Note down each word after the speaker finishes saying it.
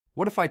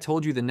What if I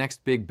told you the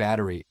next big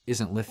battery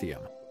isn't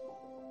lithium?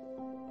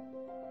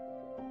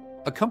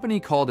 A company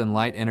called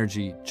Inlyte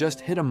Energy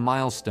just hit a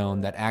milestone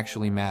that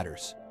actually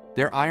matters.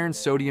 Their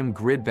iron-sodium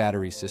grid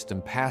battery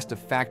system passed a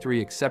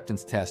factory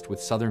acceptance test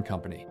with Southern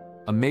Company,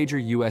 a major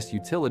US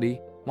utility,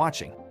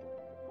 watching.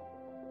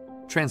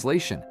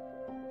 Translation: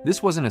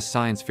 this wasn't a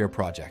science fair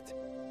project.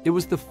 It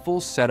was the full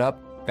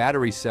setup,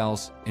 battery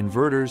cells,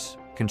 inverters,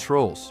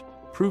 controls,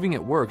 proving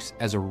it works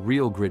as a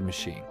real grid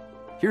machine.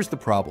 Here's the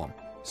problem.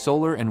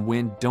 Solar and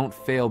wind don't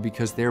fail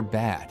because they're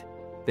bad.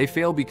 They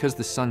fail because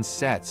the sun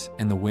sets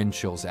and the wind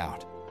chills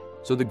out.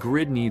 So the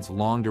grid needs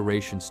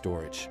long-duration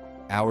storage,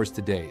 hours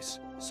to days,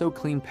 so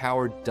clean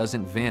power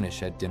doesn't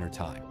vanish at dinner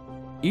time.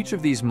 Each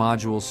of these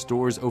modules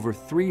stores over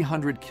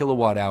 300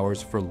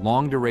 kilowatt-hours for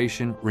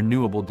long-duration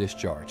renewable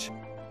discharge.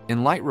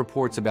 Inlyte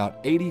reports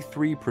about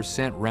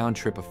 83%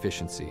 round-trip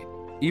efficiency,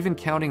 even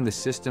counting the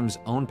system's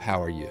own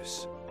power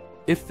use.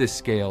 If this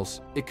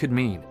scales, it could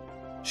mean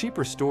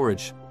cheaper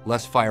storage,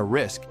 less fire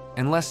risk,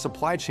 and less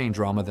supply chain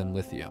drama than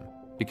lithium,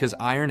 because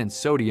iron and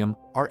sodium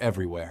are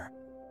everywhere.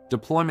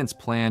 Deployments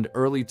planned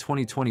early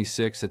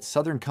 2026 at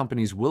Southern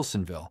Company's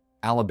Wilsonville,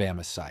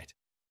 Alabama site.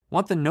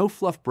 Want the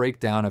no-fluff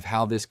breakdown of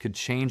how this could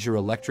change your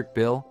electric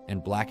bill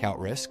and blackout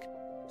risk?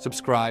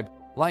 Subscribe,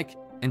 like,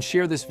 and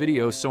share this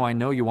video so I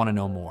know you want to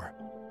know more.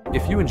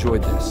 If you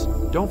enjoyed this,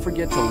 don't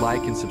forget to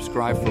like and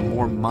subscribe for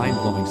more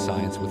mind-blowing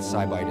science with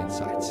SciByte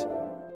Insights.